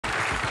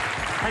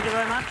Thank you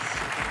very much.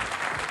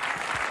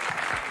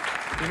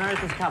 The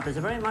America's Cup is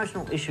a very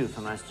emotional issue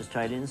for most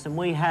Australians, and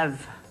we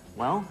have,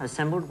 well,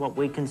 assembled what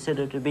we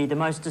consider to be the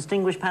most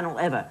distinguished panel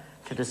ever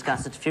to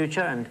discuss its future,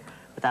 and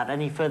without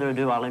any further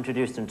ado, I'll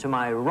introduce them. To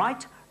my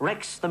right,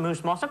 Rex the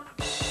Moose Mossop.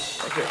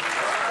 Thank you.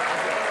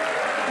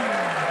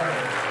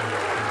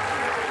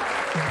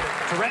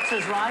 To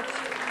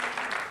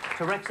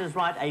Rex's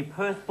right, a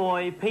Perth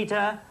boy,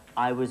 Peter.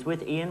 I was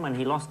with Ian when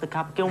he lost the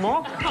cup,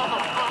 Gilmore.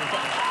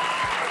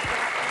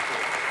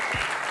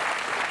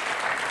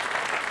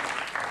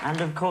 And,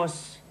 of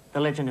course, the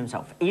legend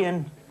himself.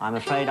 Ian, I'm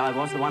afraid I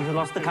was the one who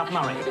lost the cup,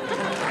 Murray.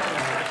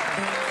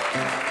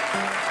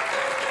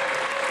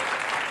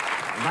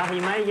 But he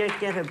may yet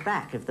get it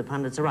back if the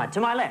pundits are right. To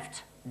my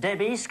left,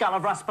 Debbie, Skull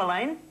of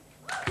Ruspallane.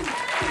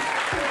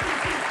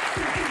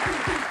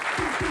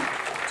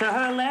 To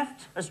her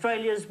left,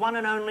 Australia's one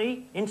and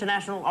only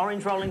international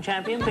orange rolling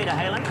champion, Peter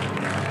Halen.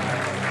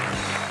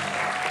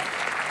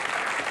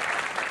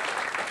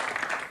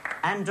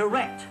 And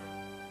direct,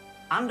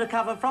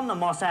 undercover from the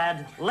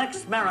Mossad, Lex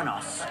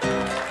Marinos.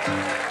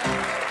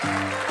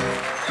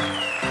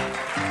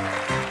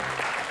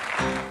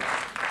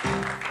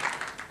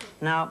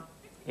 Now,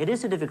 it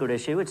is a difficult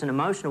issue, it's an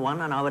emotional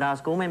one, and I would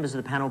ask all members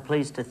of the panel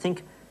please to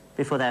think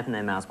before they open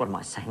their mouths. What am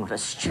I saying? What a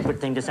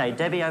stupid thing to say.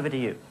 Debbie, over to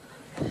you.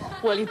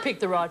 Well, you picked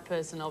the right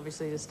person,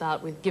 obviously, to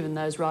start with, given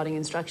those writing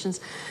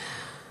instructions.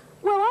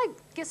 Well, I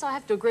guess I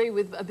have to agree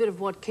with a bit of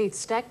what Keith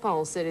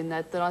Stackpole said in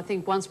that I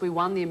think once we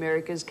won the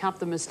America's Cup,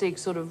 the mystique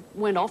sort of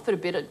went off it a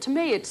bit. To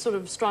me, it sort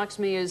of strikes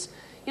me as,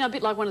 you know, a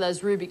bit like one of those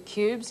Rubik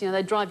cubes. You know,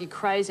 they drive you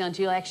crazy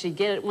until you actually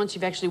get it. Once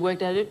you've actually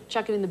worked out it,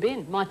 chuck it in the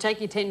bin. Might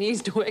take you 10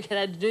 years to work out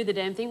how to do the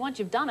damn thing. Once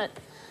you've done it,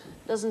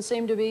 doesn't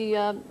seem to be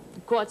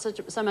quite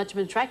so much of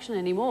an attraction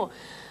anymore.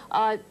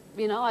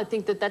 You know, I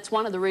think that's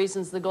one of the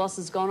reasons the gloss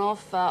has gone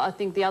off. I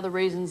think the other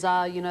reasons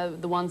are, you know,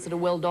 the ones that are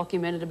well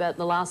documented about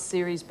the last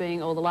series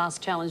being, or the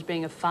last challenge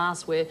being a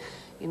farce where,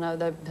 you know,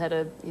 they've had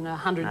a, you know,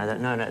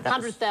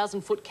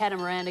 100,000-foot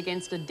catamaran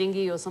against a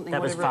dinghy or something, that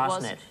whatever was it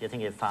was. Fastnet. You're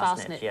thinking of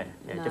Fastnet, yeah.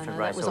 No, different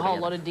no, race that was a whole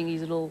lot of dinghies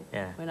that all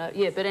went out.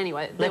 Yeah, but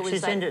anyway... Lex, you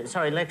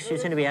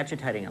seem to be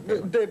agitating up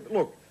there. Deb,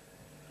 look,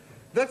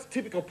 that's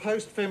typical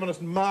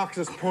post-feminist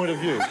Marxist point of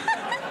view.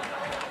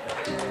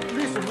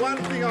 Listen, one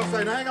thing I'll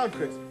say, now hang on,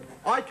 Chris.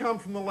 I come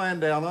from the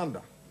land down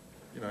under,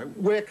 you know,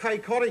 where Kay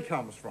Cotty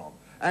comes from.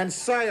 And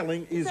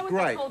sailing is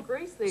great.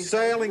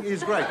 Sailing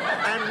is great.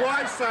 And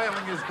why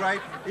sailing is great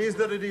is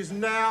that it is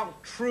now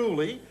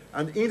truly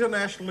an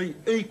internationally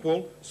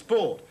equal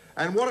sport.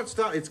 And what it's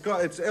done,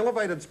 it's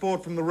elevated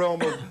sport from the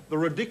realm of the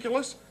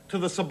ridiculous to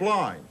the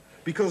sublime.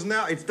 Because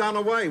now it's done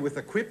away with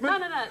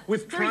equipment,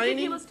 with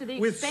training,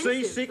 with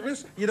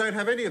seasickness. You don't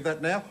have any of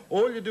that now.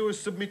 All you do is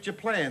submit your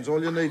plans.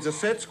 All you need is a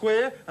set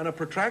square and a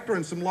protractor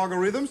and some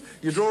logarithms.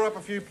 You draw up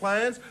a few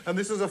plans, and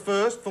this is a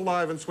first for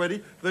Live and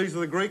Sweaty. These are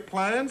the Greek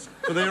plans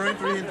for their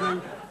entry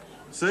into...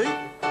 See?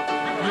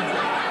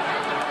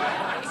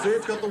 See,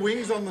 it's got the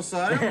wings on the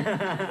sail,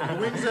 the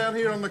wings down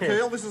here on the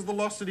keel. This is the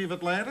lost city of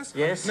Atlantis.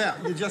 Yes. Now,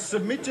 you just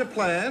submit your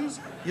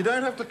plans. You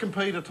don't have to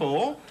compete at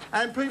all.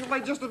 And people, they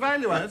just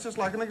evaluate. It's just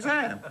like an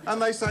exam.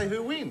 And they say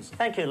who wins.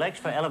 Thank you, Lex,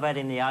 for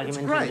elevating the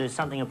argument into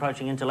something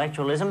approaching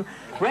intellectualism.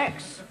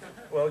 Rex.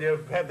 Well,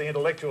 you've had the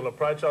intellectual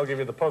approach. I'll give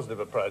you the positive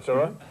approach, all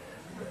right?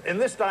 In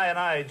this day and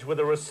age, with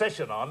a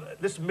recession on,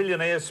 this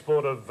millionaire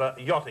sport of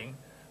yachting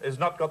has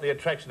not got the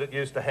attraction it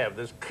used to have.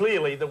 There's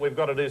clearly that we've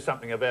got to do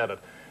something about it.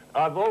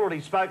 I've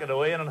already spoken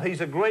to Ian, and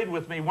he's agreed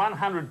with me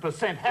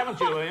 100%, haven't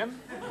you, Ian,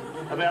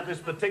 about this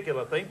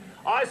particular thing.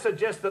 I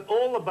suggest that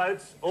all the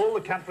boats, all the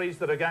countries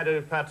that are going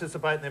to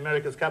participate in the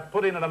America's Cup,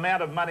 put in an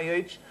amount of money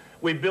each.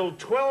 We build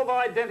 12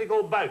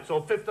 identical boats,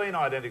 or 15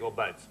 identical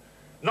boats.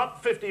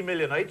 Not 50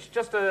 million each,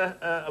 just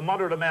a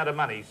moderate amount of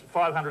money,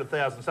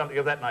 500,000, something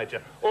of that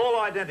nature.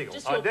 All identical.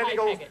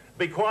 Identical,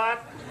 be quiet,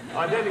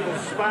 identical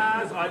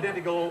spars,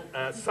 identical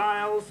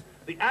sails.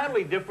 The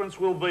only difference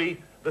will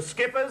be the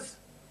skippers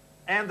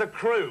and the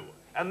crew.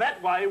 And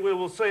that way we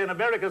will see an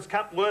America's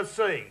Cup worth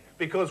seeing,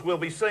 because we'll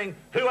be seeing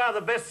who are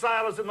the best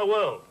sailors in the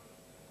world.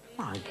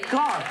 My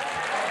God!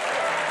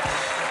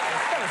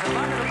 That was a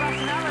moment of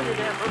rationality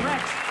there from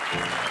Rex.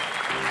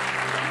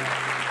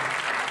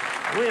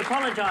 We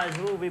apologise.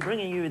 We'll be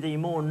bringing you the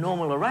more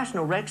normal,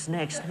 irrational Rex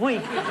next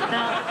week.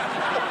 Now...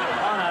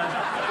 Oh, no.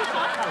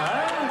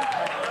 Hello?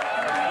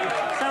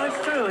 So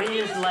it's true, he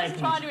is latent.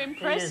 Trying to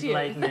impress you.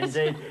 He is latent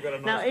indeed.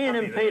 Now, Ian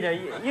and Peter,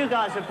 you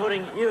guys are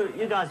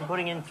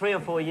putting in 3 or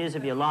 4 years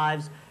of your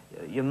lives,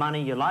 your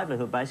money, your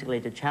livelihood, basically,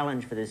 to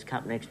challenge for this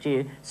cup next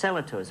year. Sell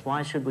it to us.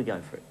 Why should we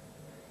go for it?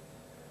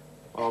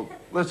 Well,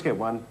 let's get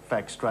one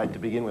fact straight to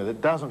begin with.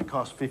 It doesn't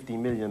cost $50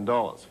 million.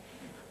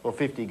 Or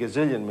 50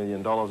 gazillion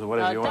million dollars, or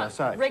whatever you want to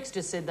say. Rex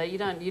just said that. You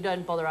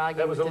don't bother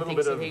arguing with the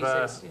things that he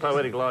says. That was a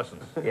little bit of poetic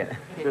licence. Yeah.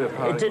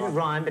 It didn't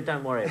rhyme, but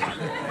don't worry about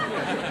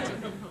it.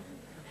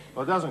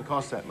 Well, it doesn't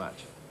cost that much.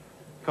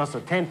 It costs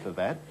a tenth of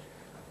that,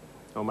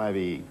 or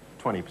maybe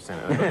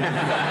 20% of it.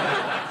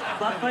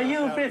 But for you,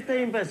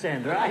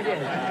 15%,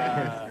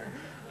 right?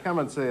 Come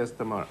and see us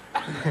tomorrow.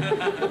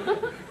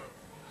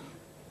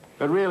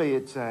 But really,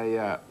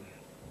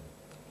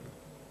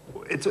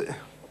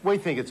 we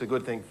think it's a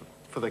good thing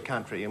for the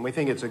country, and we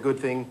think it's a good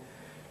thing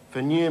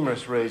for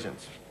numerous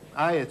reasons.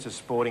 A, it's a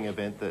sporting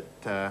event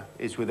that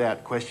is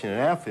without question in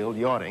our field,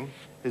 yachting,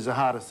 is the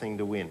hardest thing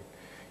to win.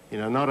 You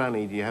know, not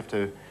only do you have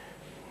to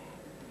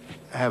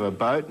have a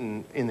boat,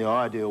 and in the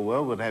ideal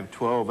world we'd have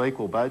 12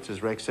 equal boats,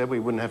 as Rex said.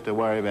 We wouldn't have to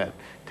worry about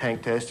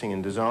tank testing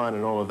and design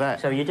and all of that.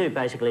 So you do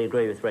basically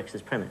agree with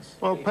Rex's premise?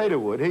 Well, Peter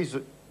would. He's,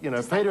 you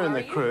know, Peter and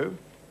the crew.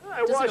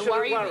 Why should it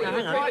worry?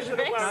 Why should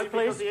it worry?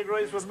 Because he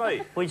agrees with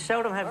me. We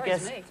seldom have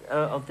guests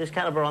of this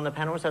calibre on the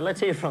panel, so let's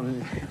hear from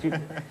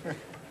them.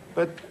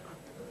 But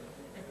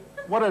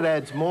what it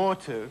adds more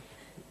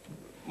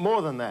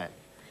than that,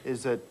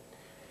 is that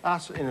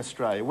us in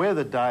Australia, we're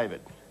the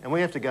David, and we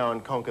have to go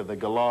and conquer the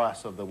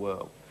Goliaths of the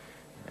world.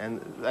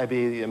 And they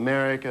be the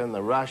America and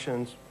the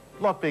Russians,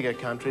 a lot bigger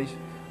countries.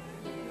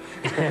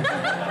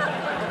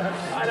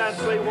 I don't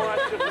see why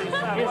it should be so.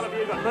 Yes, what have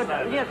you got to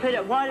say? Yeah,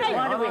 Peter, why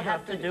do we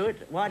have to do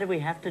it? Why do we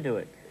have to do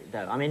it,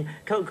 though? I mean,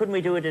 couldn't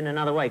we do it in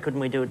another way? Couldn't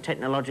we do it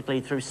technologically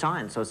through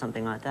science or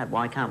something like that?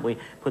 Why can't we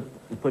put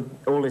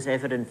all this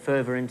effort and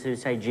fervour into,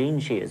 say, gene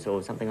shears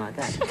or something like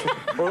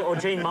that? or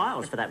Gene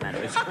Miles, for that matter.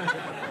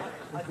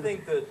 I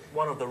think that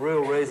one of the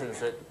real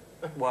reasons that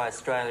why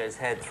Australia has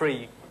had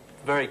 3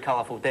 very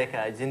colourful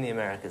decades in the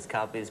America's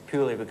Cup is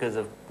purely because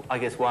of, I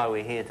guess, why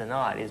we're here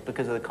tonight, is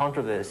because of the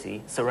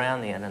controversy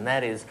surrounding it, and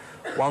that is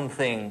one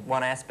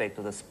aspect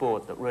of the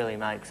sport that really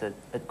makes it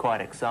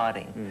quite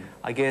exciting.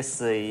 I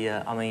guess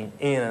I mean,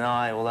 Ian and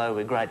I, although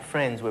we're great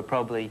friends, we're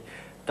probably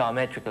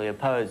diametrically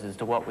opposed as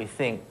to what we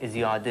think is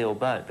the ideal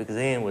boat, because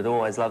Ian would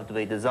always love to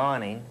be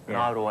designing, and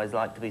I would always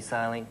like to be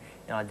sailing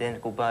in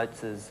identical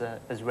boats as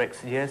Rex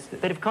suggested.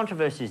 But if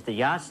controversy is the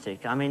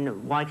yardstick, I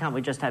mean, why can't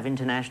we just have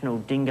international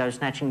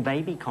dingo-snatching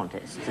baby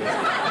contests?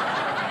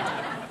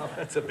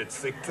 That's a bit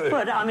sick too.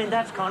 But, I mean,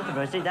 that's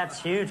controversy.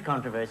 That's huge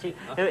controversy.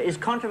 Is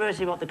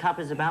controversy what the Cup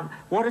is about?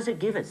 What does it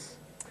give us?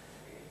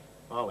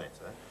 I'll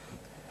answer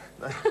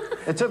that.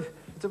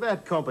 It's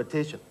about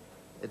competition.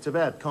 It's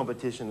about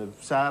competition of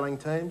sailing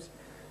teams.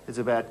 It's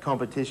about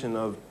competition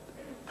of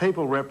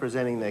people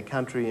representing their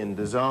country in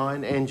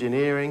design,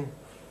 engineering,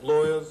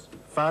 Lawyers.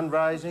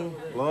 fundraising,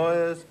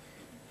 lawyers.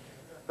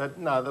 But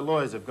no, the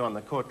lawyers have gone.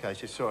 The court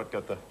case, you saw it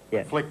got the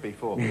flick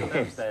before.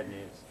 That's bad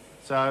news.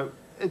 So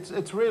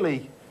it's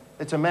really,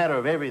 it's a matter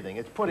of everything.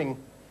 It's putting,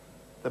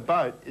 the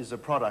boat is a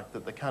product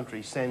that the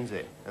country sends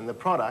there. And the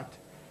product,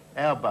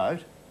 our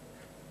boat,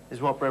 is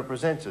what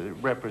represents it. It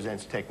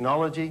represents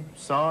technology,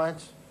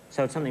 science,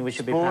 So it's something we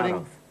should sporting, be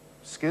proud of.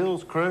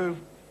 skills, crew,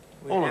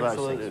 all of those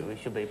Absolutely, things. we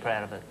should be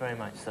proud of it, very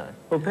much so.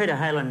 Well, Peter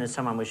Halen is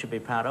someone we should be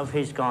proud of.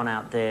 He's gone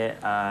out there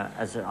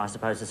as, I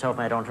suppose, a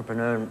self-made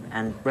entrepreneur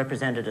and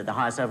represented at the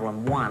highest level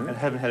and won. And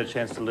haven't had a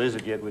chance to lose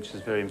it yet, which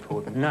is very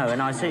important. No,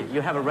 and I see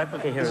you have a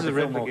replica here of the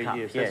Fillmore Cup.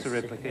 Yes, that's a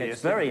replica, yes.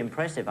 It's very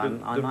impressive, I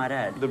might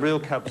add. The real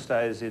cup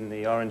stays in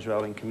the Orange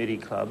Rolling Committee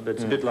Club.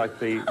 It's a bit like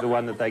the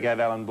one that they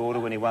gave Alan Border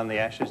when he won the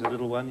Ashes, the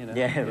little one, you know.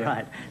 Yeah,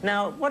 right.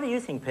 Now, what do you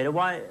think, Peter?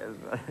 Why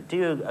do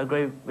you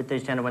agree with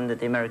these gentlemen that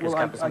the America's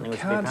Cup is something we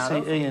should be proud of? I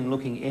can't see Ian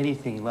looking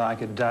anything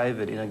like a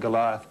David in a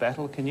Goliath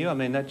battle, can you? I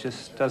mean, that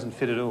just doesn't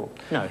fit at all.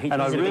 No, he's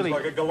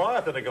like a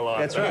Goliath and a Goliath.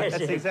 That's right. Yes,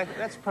 That's exactly.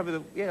 That's probably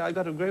the. Yeah, I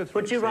got to agree with.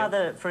 Would you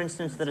rather, for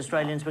instance, that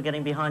Australians were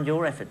getting behind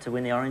your effort to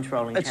win the Orange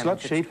Rolling It's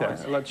Championship?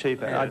 a lot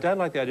cheaper. Yeah. I don't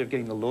like the idea of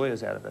getting the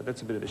lawyers out of it.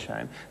 That's a bit of a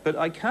shame. But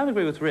I can't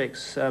agree with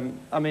Rex. I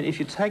mean, if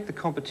you take the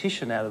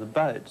competition out of the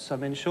boats, I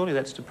mean, surely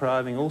that's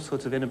depriving all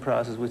sorts of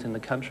enterprises within the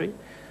country.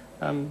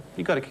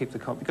 You've got to keep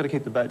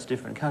the boats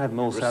different. Can't have them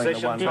all sailing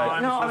on one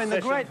boat. No, I mean,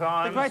 the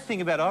great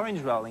thing about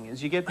orange rolling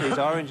is you get these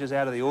oranges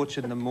out of the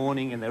orchard in the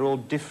morning and they're all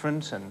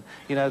different, and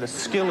you know the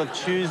skill of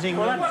choosing.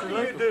 Well, what do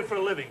you do for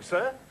a living,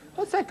 sir?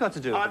 What's that got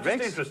to do with it, Rex? I'm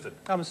just interested.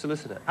 I'm a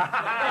solicitor. Rex,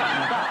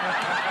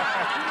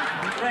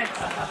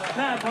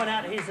 may I point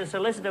out he's a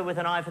solicitor with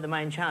an eye for the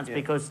main chance,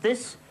 because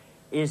this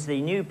is the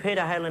new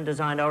Peter Halen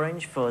designed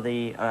orange for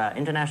the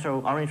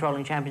International Orange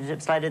Rolling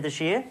Championships later this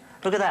year.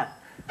 Look at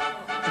that.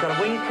 It's got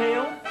a wing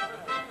keel.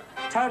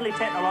 Totally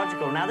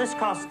technological. Now, this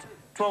cost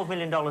 $12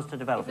 million to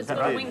develop. If it's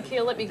got a wing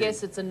keel, let me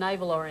guess it's a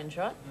naval orange,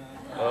 right?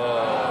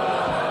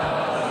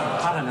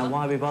 I don't know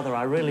why we bother.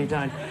 I really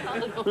don't.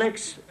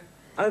 Lex,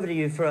 over to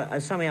you for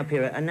a summing up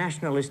here, a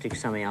nationalistic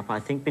summing up,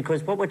 I think,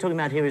 because what we're talking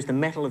about here is the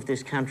mettle of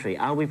this country.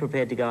 Are we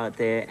prepared to go out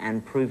there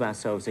and prove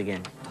ourselves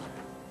again?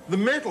 The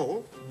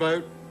metal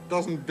boat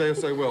doesn't dare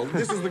so well.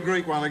 This is the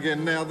Greek one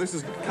again. Now, this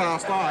is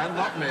cast iron,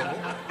 not metal.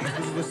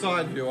 This is the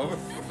side view of it.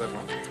 That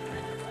one.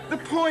 The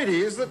point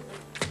is that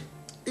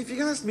if you're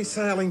going to be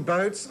sailing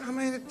boats, I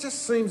mean, it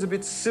just seems a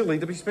bit silly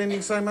to be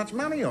spending so much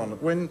money on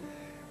it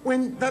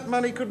when that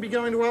money could be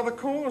going to other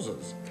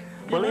causes.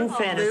 Well, in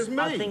fairness,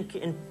 I think...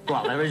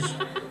 Well,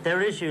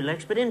 there is you,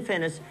 Lex, but in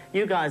fairness,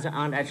 you guys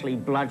aren't actually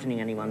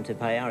bludgeoning anyone to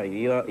pay, are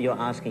you? You're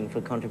asking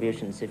for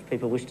contributions if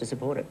people wish to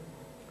support it.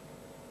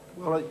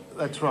 Well,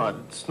 that's right.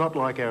 It's not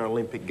like our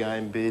Olympic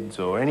game bids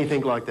or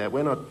anything like that.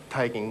 We're not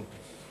taking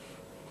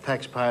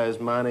taxpayers'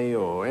 money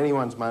or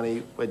anyone's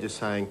money. We're just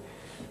saying,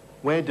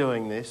 we're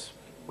doing this.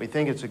 We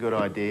think it's a good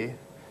idea.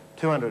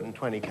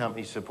 220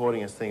 companies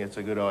supporting us think it's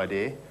a good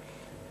idea.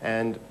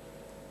 And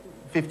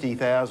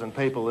 50,000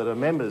 people that are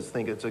members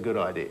think it's a good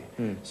idea.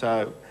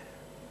 So,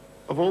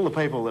 of all the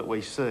people that we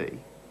see,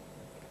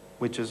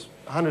 which is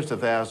hundreds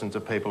of thousands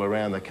of people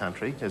around the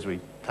country as we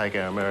take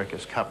our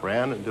America's Cup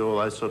round and do all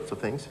those sorts of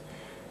things,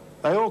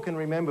 they all can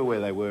remember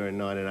where they were in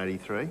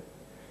 1983.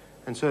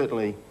 And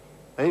certainly,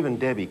 even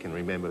Debbie can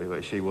remember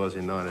where she was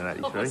in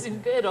 1983. I was in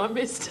bed, I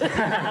missed it.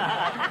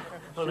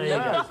 Well, there you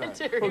go.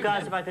 Well,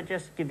 guys, if I could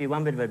just give you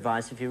one bit of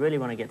advice, if you really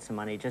want to get some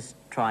money, just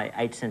try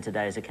 8 cents a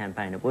day as a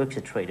campaign. It works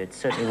a treat. It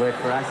certainly worked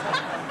for us.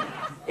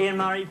 Ian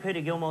Murray,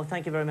 Peter Gilmore,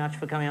 thank you very much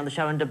for coming on the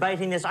show and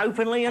debating this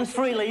openly and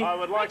freely. I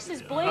would like... Rex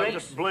is bleeding. I'm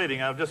just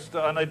bleeding. I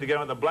need to go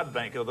in the blood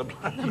bank or the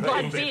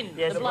blood bin.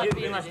 Yes, the blood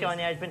you must go in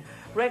the age bin.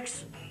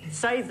 Rex,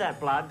 save that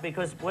blood,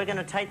 because we're going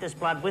to take this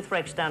blood with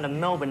Rex down to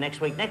Melbourne next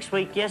week. Next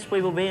week, yes,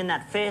 we will be in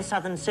that fair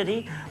southern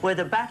city where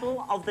the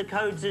battle of the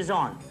codes is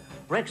on.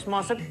 Rex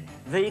Mossop,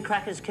 V.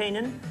 Crackers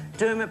Keenan,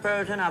 Dermot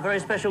Brereton, our very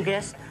special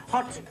guest,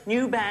 hot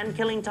new band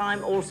Killing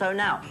Time also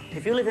now.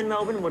 If you live in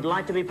Melbourne and would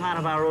like to be part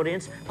of our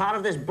audience, part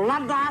of this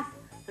bloodbath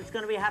that's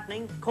going to be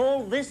happening,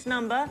 call this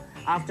number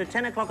after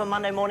 10 o'clock on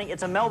Monday morning.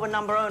 It's a Melbourne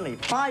number only,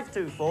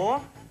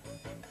 524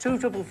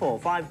 2444,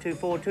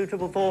 524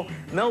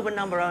 2444, Melbourne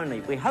number only.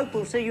 We hope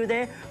we'll see you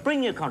there.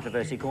 Bring your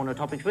Controversy Corner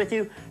topics with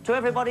you. To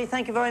everybody,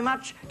 thank you very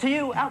much. To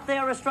you out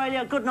there,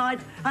 Australia, good night,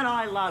 and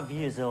I love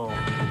yous all.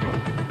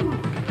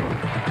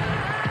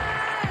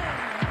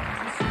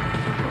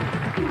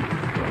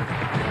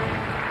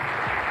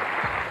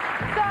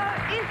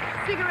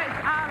 Cigarettes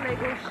are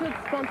legal. Should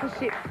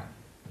sponsorship...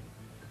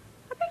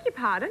 I beg your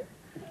pardon?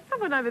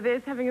 Someone over there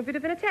is having a bit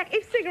of an attack.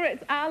 If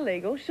cigarettes are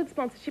legal, should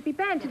sponsorship be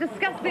banned? To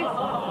discuss this,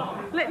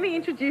 let me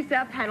introduce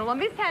our panel. On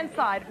this hand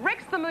side,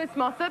 Rex the Moose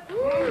Mossop. From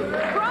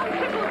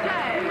Triple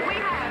J, we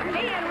have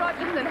Ian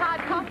Rogerson,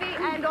 Hard Coffee.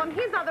 And on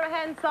his other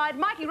hand side,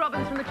 Mikey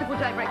Robbins from the Triple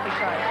J Breakfast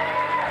Show.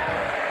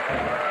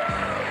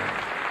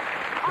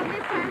 On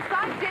this hand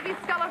side, Debbie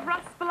Scull of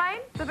Russ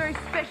Spillane, the very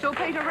special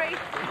Peter Reith,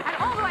 and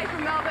all the way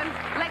from Melbourne,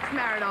 Lex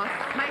Marinos.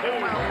 Make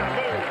it welcome.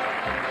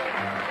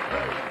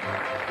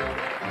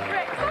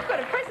 Rex, I've got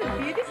a present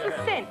for you.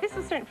 This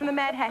was sent from the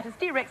Mad Hatters.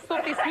 Dear Rex,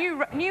 thought this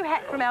new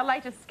hat from our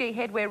latest ski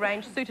headwear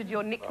range suited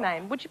your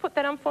nickname. Would you put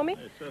that on for me?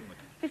 Yeah, certainly.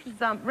 This is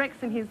Rex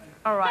and his...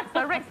 All right,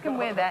 so Rex can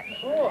wear that.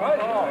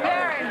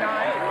 Very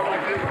nice.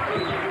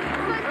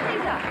 So,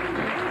 Peter...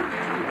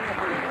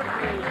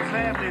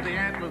 Sadly, the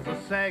antlers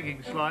are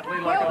sagging slightly.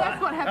 Well, that's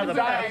what happens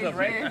at age,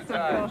 yes,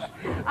 of course.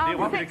 You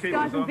want me to Sex keep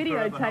Guys this and on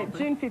throughout the whole Videotape, thing?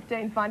 June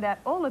 15, find out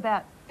all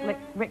about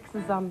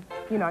Rex's,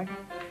 you know,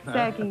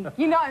 sagging.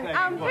 You know,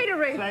 Peter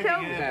Reith,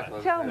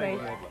 tell me.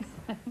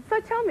 So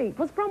tell me,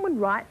 was Bronwyn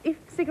right? If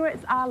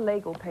cigarettes are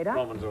legal, Peter?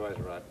 Bronwyn's always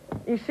right.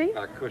 Is she?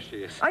 Of course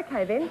she is.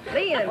 Okay, then.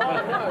 Ian.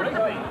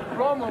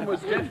 Bronwyn was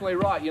definitely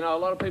right. You know, a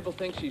lot of people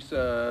think she's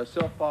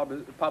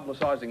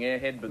self-publicising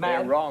airhead, but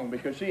they're wrong,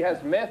 because she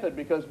has method,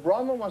 because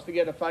Bronwyn wants to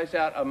get her face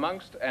out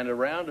amongst and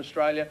around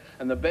Australia,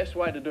 and the best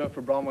way to do it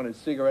for Bronwyn is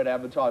cigarette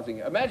advertising.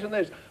 Imagine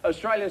there's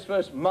Australia's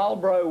first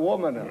Marlboro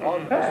woman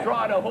on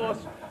astride a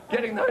horse,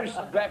 getting those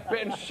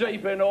backbent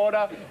sheep in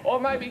order, or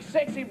maybe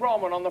sexy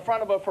Bronwyn on the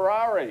front of a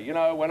Ferrari, you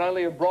know, when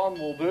only a Bron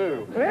will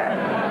do. You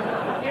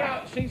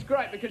know, she's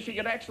great because she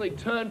can actually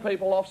turn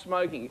people off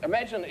smoking.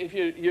 Imagine if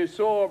you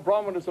saw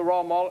Bronwyn as the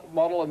role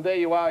model, and there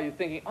you are, you're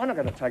thinking, I'm not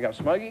going to take up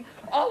smoking.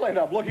 I'll end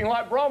up looking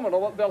like Bronwyn.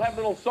 Or they'll have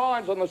little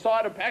signs on the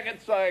side of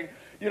packets saying,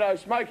 you know,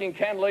 smoking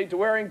can lead to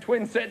wearing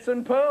twin sets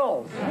and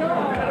pearls. What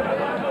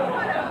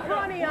a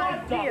funny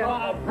idea.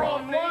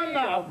 Bronwyn.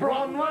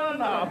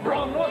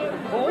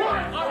 What?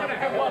 I'm going to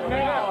have one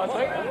now, I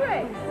think.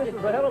 Rex. This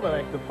is a hell of an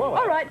act to follow.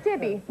 All right,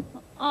 Debbie.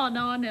 Oh,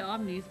 no,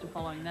 I'm used to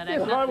following that.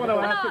 Yes, I want to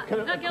ask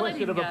a go,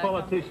 question of a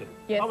politician.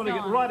 Yes, I want to go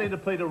get on. right into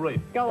Peter Reith.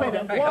 Go on.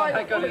 Peter,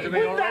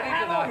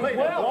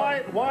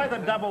 why the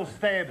double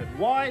standard?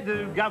 Why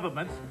do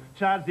governments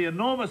charge the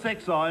enormous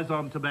excise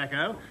on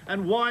tobacco,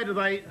 and why do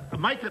they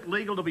make it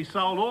legal to be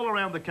sold all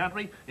around the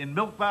country in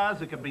milk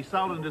bars? It can be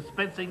sold in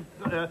dispensing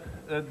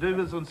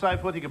doers and so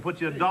forth. You can put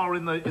your dollar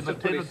in the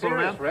tin and pull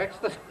around. Rex.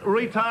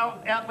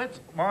 Retail outlets.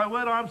 My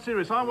word, I'm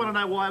serious. I want to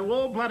know why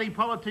all bloody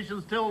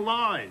politicians tell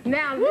lies.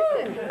 Now,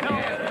 listen.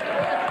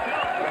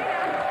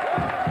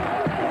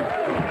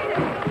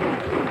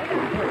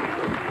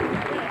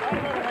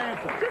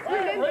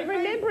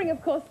 Remembering,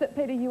 of course, that,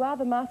 Peter, you are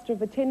the master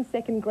of a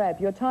 10-second grab.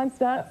 Your time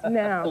starts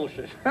now.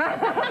 Bullshit.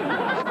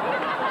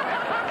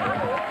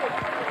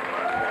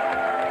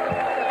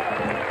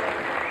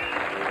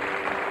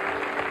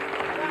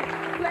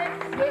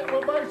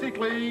 Well,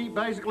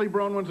 basically,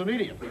 Bronwyn's an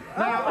idiot.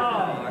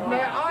 Now,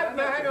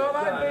 hang on,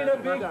 I've been a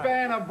big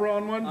fan of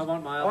Bronwyn's.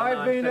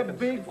 I've been a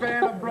big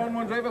fan of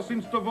Bronwyn's ever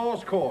since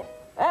divorce court.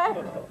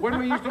 When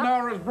we used to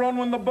know her as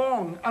Bronwyn the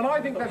Bong, and I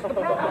think that's the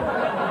problem.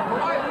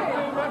 I think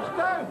too much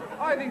dough.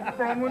 I I think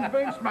Bronwyn's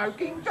been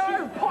smoking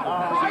dope.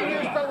 I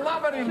used to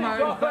love it in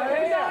those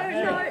days.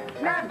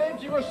 No. And then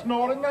she was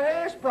snorting the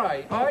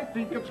hairspray. I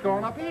think it's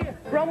gone up here.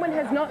 Bronwyn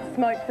has not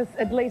smoked for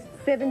at least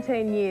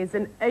 17 years,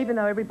 and even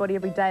though everybody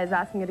every day is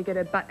asking her to get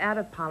her butt out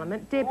of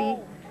Parliament, Debbie...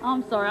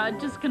 I'm sorry,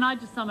 can I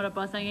just sum it up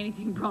by saying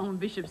anything Bronwyn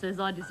Bishop says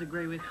I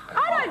disagree with?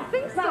 I don't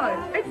think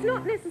so. It's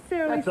not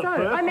necessarily so.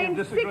 I mean,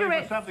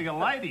 cigarettes... something a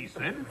lady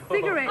said.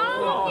 Cigarettes...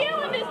 Oh, look, you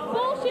and this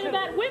bullshit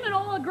about women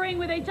all agreeing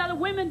with each other.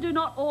 Women do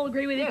not all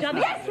agree with each other.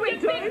 Yes, we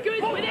do. Big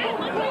goose with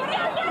everyone. We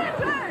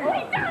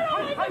don't.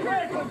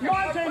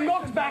 19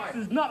 knockbacks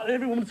is not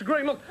every woman's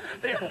agreeing. Look,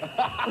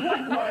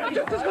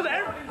 just because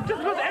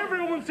every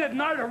woman said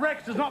no to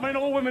Rex does not mean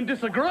all women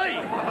disagree.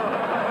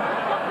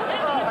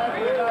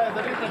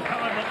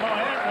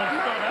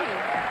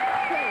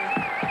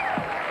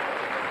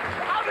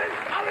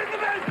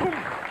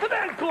 The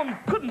man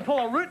couldn't pull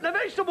a root in a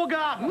vegetable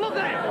garden. Look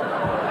at him.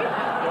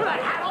 With a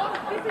hat on.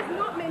 This is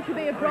not meant to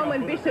be a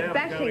Bronwyn Bishop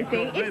bashing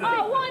thing.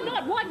 Why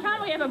not? Why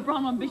can't we have a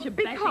Bronwyn Bishop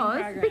bashing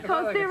program?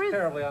 Because there is...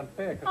 terribly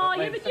unfair. Oh,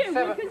 yeah, but you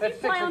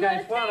play on her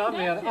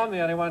team, I'm the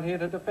only one here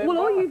to defend. Well,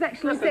 all you've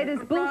actually said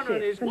is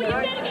bullshit. Well, you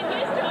better get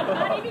used to it,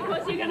 buddy,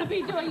 because you're going to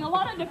be doing a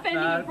lot of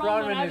defending of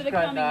Bronwyn over the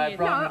coming years.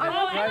 No,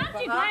 aren't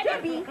you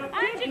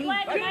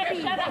glad you made her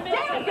shut up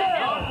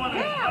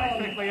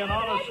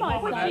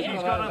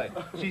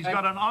She's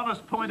got an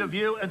honest point of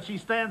view, and she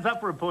stands up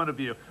for a point of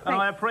view, and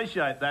I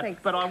appreciate that.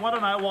 Thanks. But I want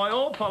to know why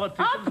all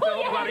politicians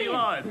tell bloody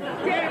lies.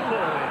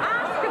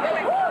 Ask a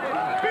question.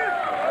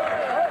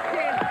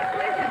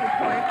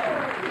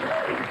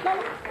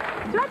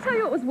 Did I tell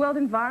you it was World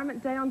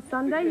Environment Day on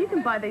Sunday? You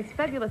can buy these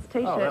fabulous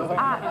T-shirts.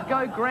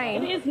 Go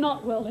green. It is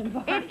not World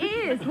Environment. It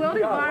is World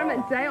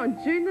Environment Day on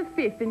June the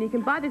 5th, and you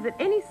can buy these at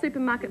any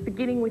supermarket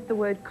beginning with the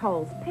word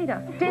Coles.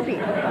 Peter, Debbie.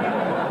 No,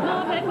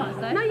 I've had my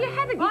say. No, you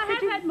haven't. I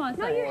have had my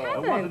say. No, you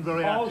haven't. It wasn't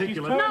very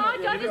articulate. No, I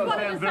just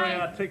wanted to very say...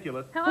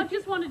 articulate. I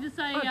just wanted to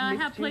say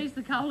how pleased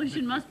the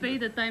coalition must be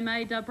that they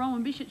made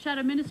Bronwyn Bishop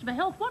Shadow Minister for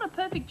Health. What a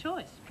perfect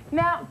choice.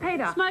 Now,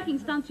 Peter. Smoking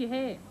stunts your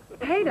hair.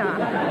 Peter.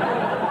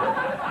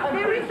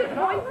 There is a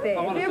point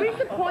there. There is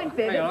a point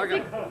there.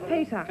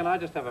 Peter. Can I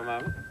just have a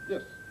moment?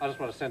 Yes. I just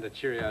want to send a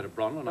cheerio to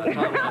Bronwyn. I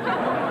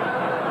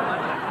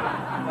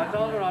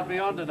told her I'd be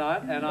on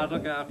tonight and I'd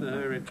look after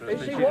her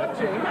interests. Is she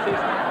watching?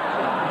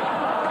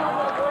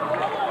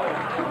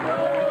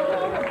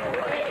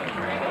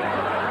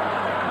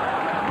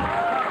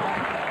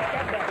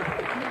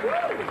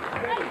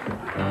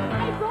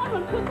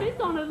 Put this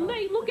on and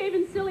look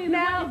even sillier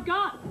than what you've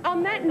got.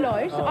 On that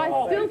note, I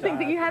still think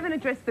that you haven't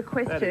addressed the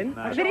question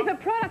that if a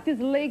product is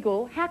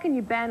legal, how can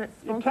you ban its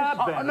sponsorship?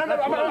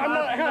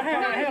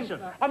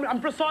 I'm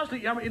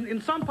precisely...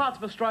 in some parts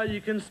of Australia,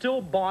 you can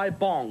still buy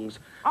bongs.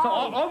 So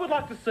I would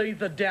like to see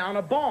the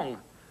Downer bong.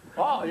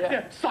 Oh,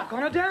 yeah. Suck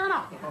on a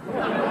Downer.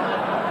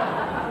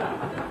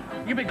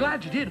 You'll be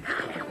glad you did.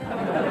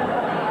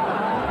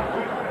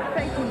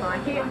 Thank you,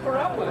 Mikey.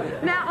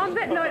 Now, on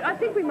that note, I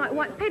think we might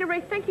want... Peter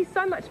Reith, thank you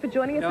so much for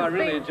joining us. No, I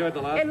really enjoyed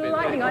the last bit.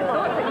 Enlightening. I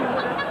thought that you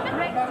would have.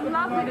 Rex,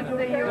 lovely to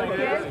see you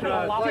again.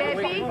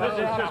 Debbie,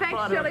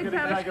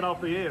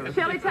 thanks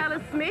Shelley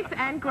Taylor-Smith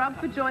and Grub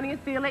for joining us,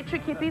 the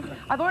Electric Hippies.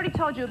 I've already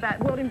told you about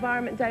World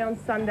Environment Day on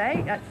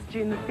Sunday. That's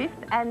June the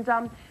 5th. And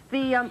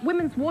the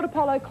Women's Water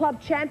Polo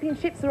Club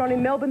Championships are on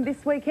in Melbourne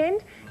this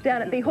weekend,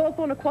 down at the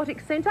Hawthorn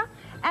Aquatic Centre.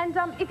 And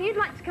if you'd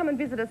like to come and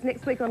visit us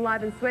next week on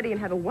Live and Sweaty and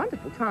have a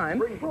wonderful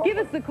time, give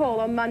us the call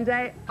on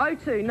Monday,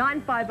 02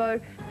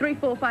 950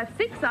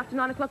 3456 after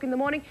 9 o'clock in the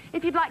morning.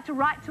 If you'd like to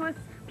write to us,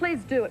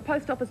 please do at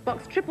Post Office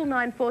Box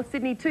 9994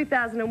 Sydney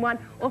 2001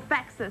 or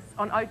fax us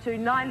on 02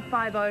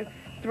 950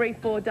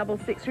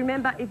 3466.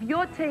 Remember, if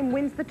your team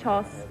wins the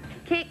toss,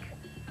 kick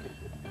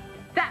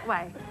that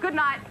way. Good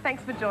night.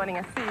 Thanks for joining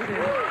us. See you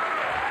soon.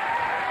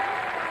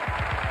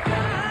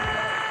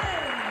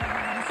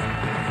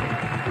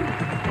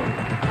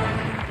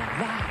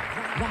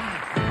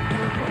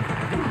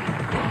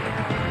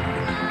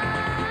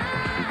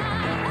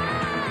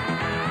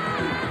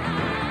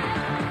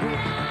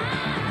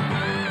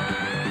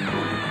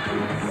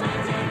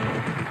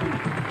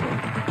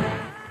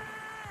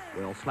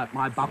 Slap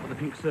my butt with a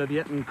pink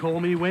serviette and call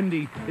me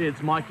Wendy.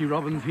 It's Mikey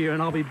Robbins here,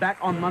 and I'll be back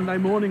on Monday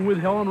morning with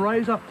Helen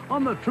Razor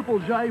on the Triple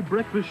J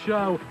Breakfast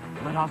Show.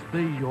 Let us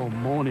be your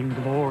morning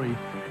glory.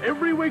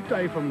 Every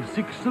weekday from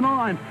 6 to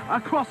 9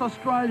 across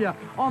Australia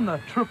on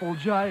the Triple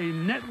J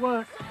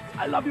Network.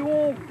 I love you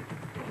all.